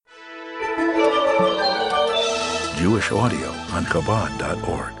Jewish audio on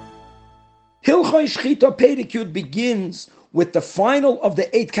Chabad.org. Hilchos Shechitah Pedicute begins with the final of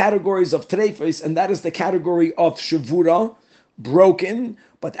the 8 categories of treifos, and that is the category of shavura, broken.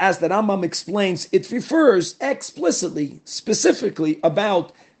 But as the Rambam explains, it refers explicitly, specifically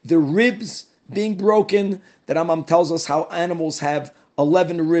about the ribs being broken. The Rambam tells us how animals have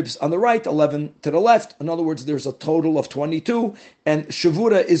 11 ribs on the right, 11 to the left. In other words, there's a total of 22. And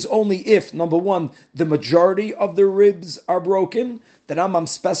shavura is only if, number one, the majority of the ribs are broken. The Rambam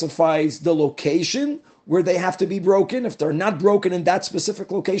specifies the location where they have to be broken. If they're not broken in that specific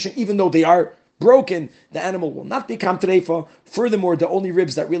location, even though they are broken, the animal will not become treifa. Furthermore, the only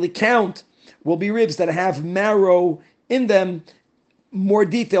ribs that really count will be ribs that have marrow in them. More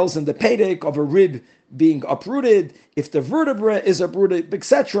details in the pedic of a rib being uprooted, if the vertebra is uprooted,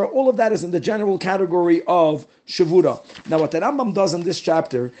 etc. All of that is in the general category of shavura. Now, what the Rambam does in this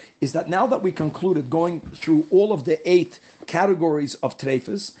chapter is that now that we concluded going through all of the 8 categories of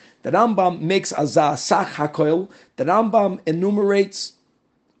treifos, the Rambam makes a sach hakoil. The Rambam enumerates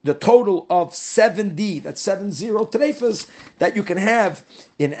the total of 70, that's 70 treifos that you can have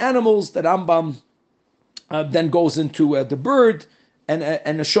in animals. The Rambam then goes into the bird,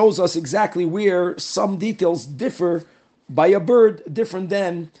 and it shows us exactly where some details differ by a bird, different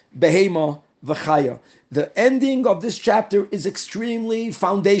than behema v'chaya. The ending of this chapter is extremely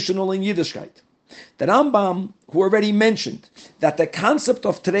foundational in Yiddishkeit. The Rambam, who already mentioned that the concept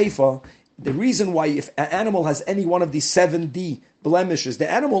of treifa, the reason why if an animal has any one of these 7D blemishes,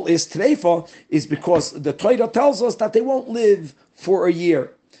 the animal is treifa, is because the Torah tells us that they won't live for a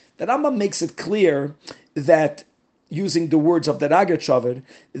year. The Rambam makes it clear that, using the words of the Ragat,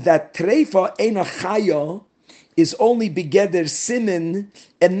 that treifa eina chaya is only begeder simin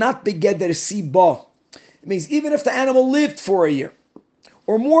and not begeder siba. It means even if the animal lived for a year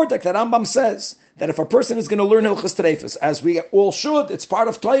or more, like the Rambam says, that if a person is going to learn hilchos treifos, as we all should, it's part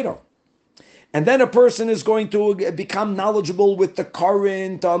of Torah, and then a person is going to become knowledgeable with the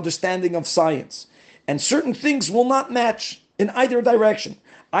current understanding of science, and certain things will not match in either direction.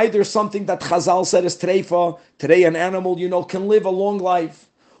 Either something that Chazal said is treifa, today an animal, can live a long life,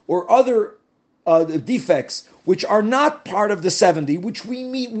 or other defects which are not part of the 70, which we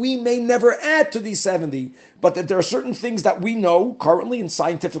may never add to these 70, but that there are certain things that we know currently and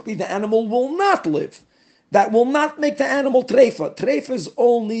scientifically the animal will not live. That will not make the animal treifa. Treifa is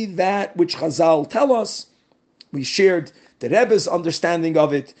only that which Chazal tell us. We shared the Rebbe's understanding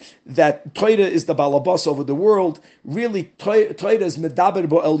of it, that Torah is the balabas over the world. Really, Torah is medaber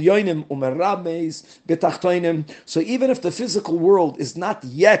bo elyonim umerabmeis betachtoinim. So even if the physical world is not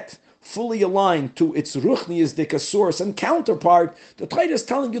yet fully aligned to its ruchnias source and counterpart, the Torah is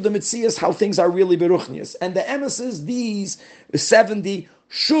telling you the mitzias how things are really beruchnias. And the emesis, these 70,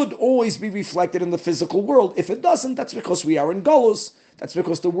 should always be reflected in the physical world. If it doesn't, that's because we are in galus. That's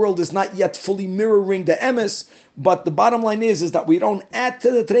because the world is not yet fully mirroring the emes. But the bottom line is that we don't add to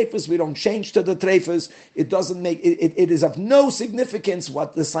the treifos, we don't change to the treifos. It doesn't make it is of no significance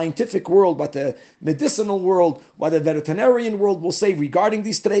what the scientific world, what the medicinal world, what the veterinarian world will say regarding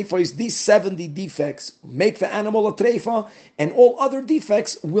these treifos. These 70 defects make the animal a treifa, and all other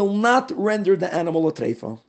defects will not render the animal a treifa.